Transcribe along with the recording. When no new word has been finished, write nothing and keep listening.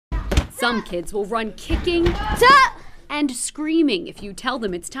Some kids will run kicking and screaming if you tell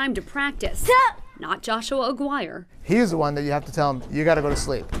them it's time to practice. Not Joshua Aguirre. He's the one that you have to tell him, you got to go to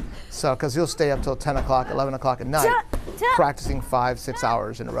sleep. So, because he'll stay up till 10 o'clock, 11 o'clock at night, practicing 5-6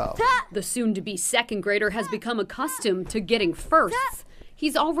 hours in a row. The soon-to-be second grader has become accustomed to getting firsts.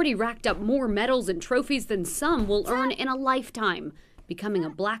 He's already racked up more medals and trophies than some will earn in a lifetime, becoming a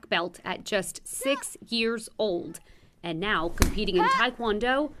black belt at just 6 years old, and now competing in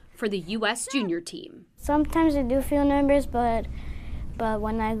Taekwondo for the U.S. junior team. Sometimes I do feel nervous, but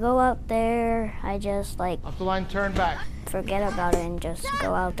when I go out there, I just Up the line, turn back. Forget about it and just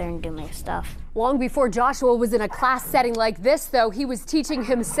go out there and do my stuff. Long before Joshua was in a class setting like this, though, he was teaching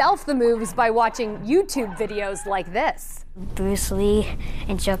himself the moves by watching YouTube videos like this. Bruce Lee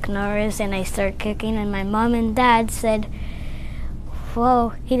and Chuck Norris, and I start kicking, and my mom and dad said,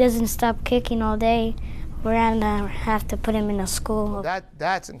 whoa, he doesn't stop kicking all day. We're gonna have to put him in a school.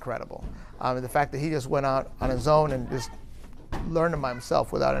 That's incredible. The fact that he just went out on his own and just learned them by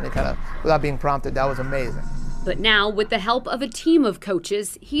himself without being prompted, that was amazing. But now, with the help of a team of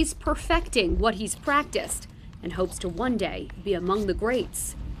coaches, he's perfecting what he's practiced and hopes to one day be among the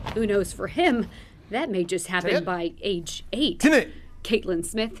greats. Who knows, for him, that may just happen by age 8. Caitlin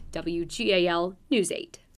Smith, WGAL News 8.